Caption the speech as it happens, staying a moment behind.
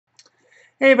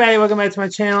Hey everybody, welcome back to my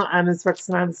channel. I'm Ms. Rex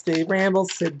and I'm this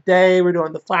DailyRambles. Today we're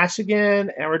doing The Flash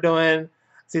again, and we're doing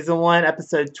Season 1,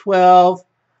 Episode 12,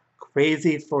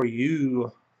 Crazy for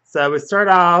You. So we start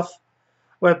off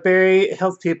with Barry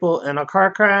helps people in a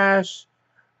car crash,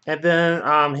 and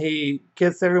then he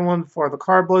gets everyone before the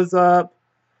car blows up.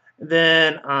 And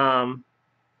then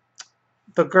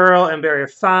the girl and Barry are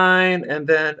fine, and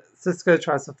then Cisco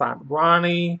tries to find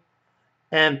Ronnie,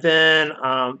 and then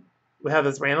we have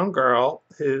this random girl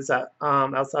who's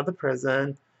outside the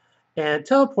prison and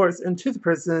teleports into the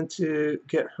prison to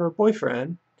get her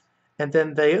boyfriend, and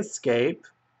then they escape.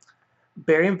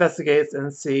 Barry investigates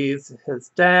and sees his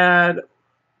dad,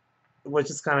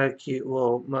 which is kind of a cute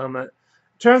little moment.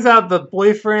 Turns out the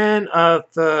boyfriend of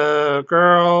the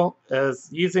girl is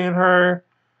using her,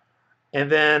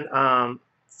 and then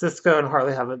Cisco and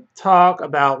Hartley have a talk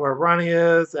about where Ronnie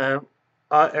is and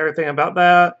everything about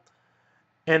that.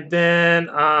 And then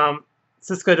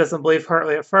Cisco doesn't believe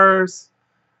Hartley at first,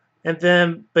 but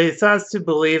he decides to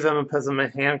believe him and puts him in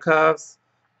handcuffs.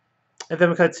 And then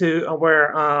we cut to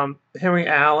where Henry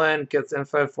Allen gets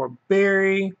info for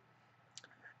Barry,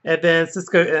 and then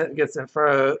Cisco gets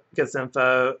info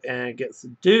and gets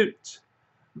duped.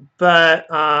 But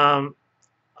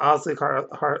obviously,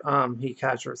 he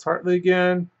captures Hartley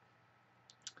again.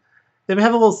 Then we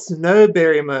have a little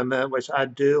Snowberry moment, which I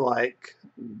do like.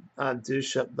 I do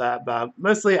ship that by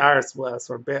mostly Iris West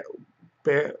or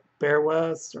Bear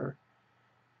West, or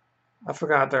I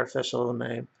forgot their official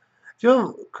name. If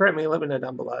you'll correct me, let me know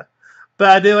down below. But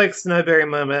I do like Snowberry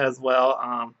moment as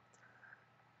well.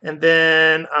 And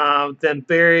then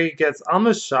Barry gets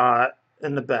almost shot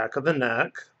in the back of the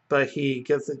neck, but he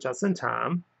gets it just in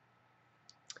time.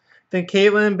 Then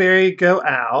Caitlin and Barry go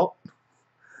out.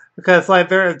 Because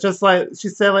they're just she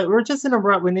said, we're just in a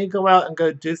rut. We need to go out and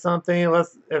go do something.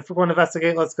 If we're going to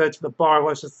investigate, let's go to the bar.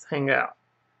 Let's just hang out.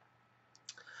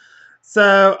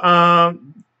 So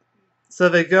so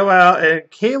they go out, and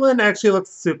Caitlin actually looks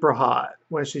super hot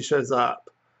when she shows up,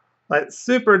 like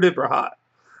super duper hot.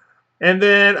 And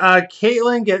then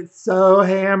Caitlin gets so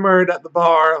hammered at the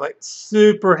bar, like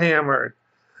super hammered.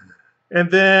 And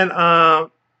then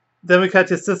we cut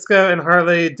to Cisco and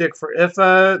Hartley dig for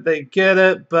info. They get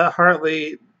it, but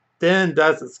Hartley then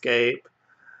does escape.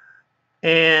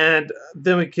 And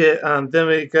then we go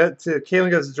to Caitlin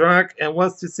gets drunk and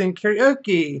wants to sing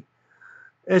karaoke,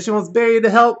 and she wants Barry to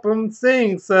help him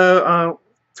sing. So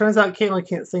turns out Caitlin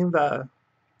can't sing though,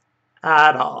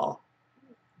 at all.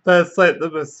 But it's like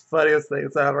the most funniest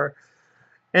things ever.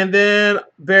 And then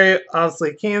Barry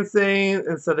obviously can sing,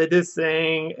 and so they do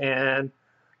sing, and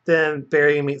then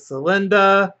Barry meets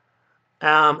Linda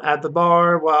at the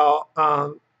bar while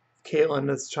Caitlin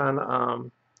is trying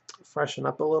to freshen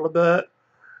up a little bit.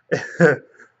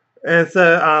 And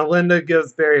so Linda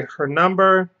gives Barry her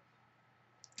number,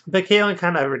 but Caitlin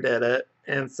kind of overdid it.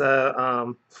 And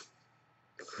so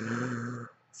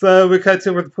so we cut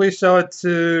to where the police show it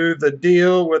to the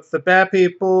deal with the bad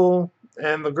people,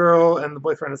 and the girl and the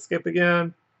boyfriend escape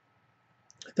again.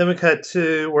 Then we cut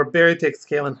to where Barry takes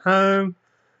Caitlin home.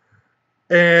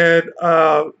 And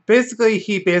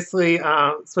he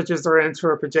switches her into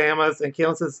her pajamas, and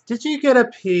Caitlin says, "Did you get a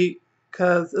peek?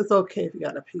 Because it's okay if you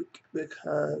got a peek,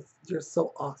 because you're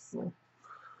so awesome.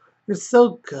 You're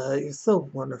so good. You're so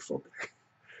wonderful."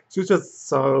 She's just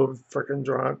so freaking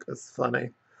drunk. It's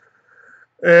funny.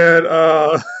 And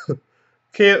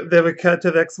then we cut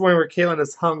to the next morning where Caitlin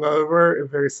is hungover and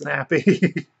very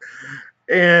snappy.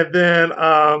 And then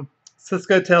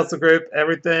Cisco tells the group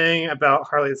everything about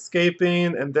Hartley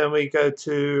escaping, and then we go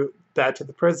back to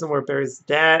the prison where Barry's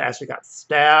dad actually got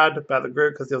stabbed by the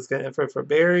group because he was getting info for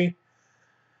Barry.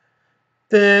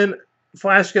 Then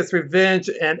Flash gets revenge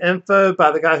and info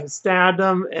by the guy who stabbed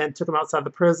him and took him outside the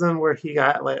prison, where he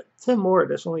got 10 more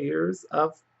additional years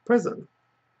of prison.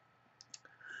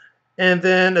 And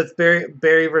then it's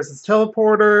Barry versus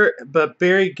Teleporter, but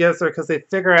Barry gives her, because they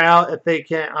figure out if they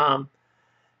can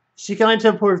she can only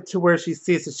teleport to where she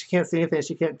sees, so she can't see anything.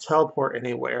 She can't teleport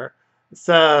anywhere.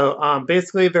 So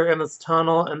basically, they're in this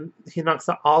tunnel, and he knocks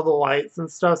out all the lights and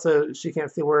stuff, so she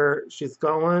can't see where she's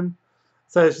going.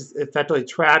 So she's effectively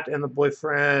trapped, and the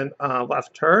boyfriend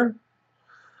left her.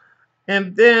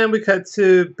 And then we cut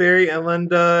to Barry and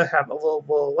Linda have a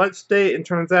little lunch date, and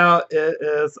turns out it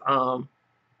is one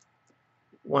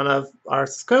of our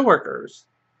co-workers.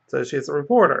 So she's a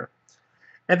reporter.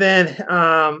 And then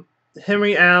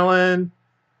Henry Allen.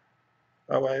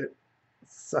 Oh wait.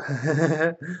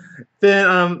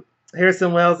 Then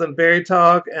Harrison Wells and Barry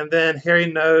talk, and then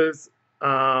Harry knows.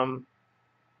 Okay,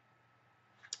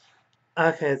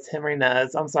 it's Henry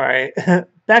knows. I'm sorry.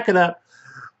 Back it up.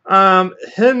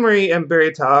 Henry and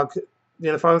Barry talk,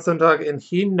 father and son talk, and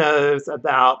he knows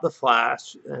about the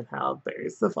Flash and how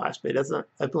Barry's the Flash, but he doesn't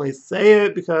openly say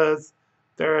it because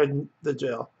they're in the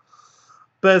jail.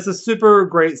 But it's a super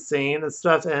great scene and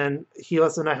stuff, and he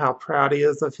lets them know how proud he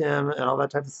is of him and all that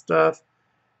type of stuff.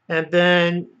 And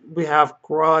then we have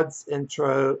Grodd's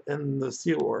intro in the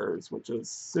Sea Wars, which is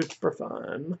super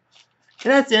fun.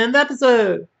 And that's the end of the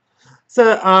episode.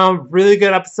 So, really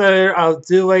good episode. I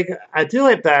do like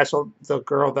the actual the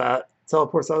girl that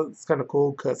teleports. So it's kind of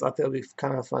cool because I think it'd be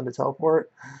kind of fun to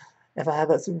teleport. If I had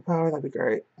that superpower, that'd be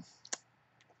great.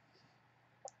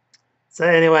 So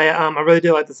anyway, I really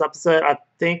do like this episode. I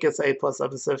think it's A+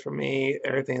 episode for me.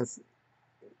 Everything's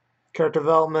character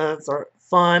developments are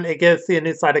fun. It gets to see a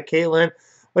new side of Caitlyn,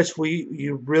 which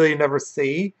you really never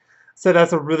see. So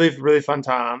that's a really fun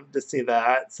time to see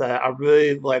that. So I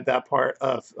really like that part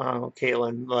of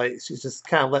Caitlyn. Like she's just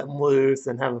kind of letting loose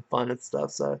and having fun and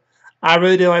stuff. So I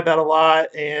really do like that a lot,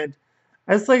 and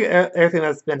I just like everything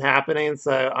that's been happening.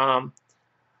 So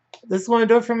this is going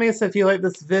to do it for me. So if you like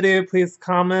this video, please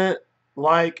comment,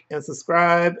 like, and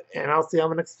subscribe, and I'll see you on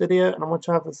the next video. And I want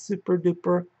you to have a super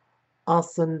duper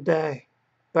awesome day.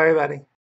 Bye, everybody.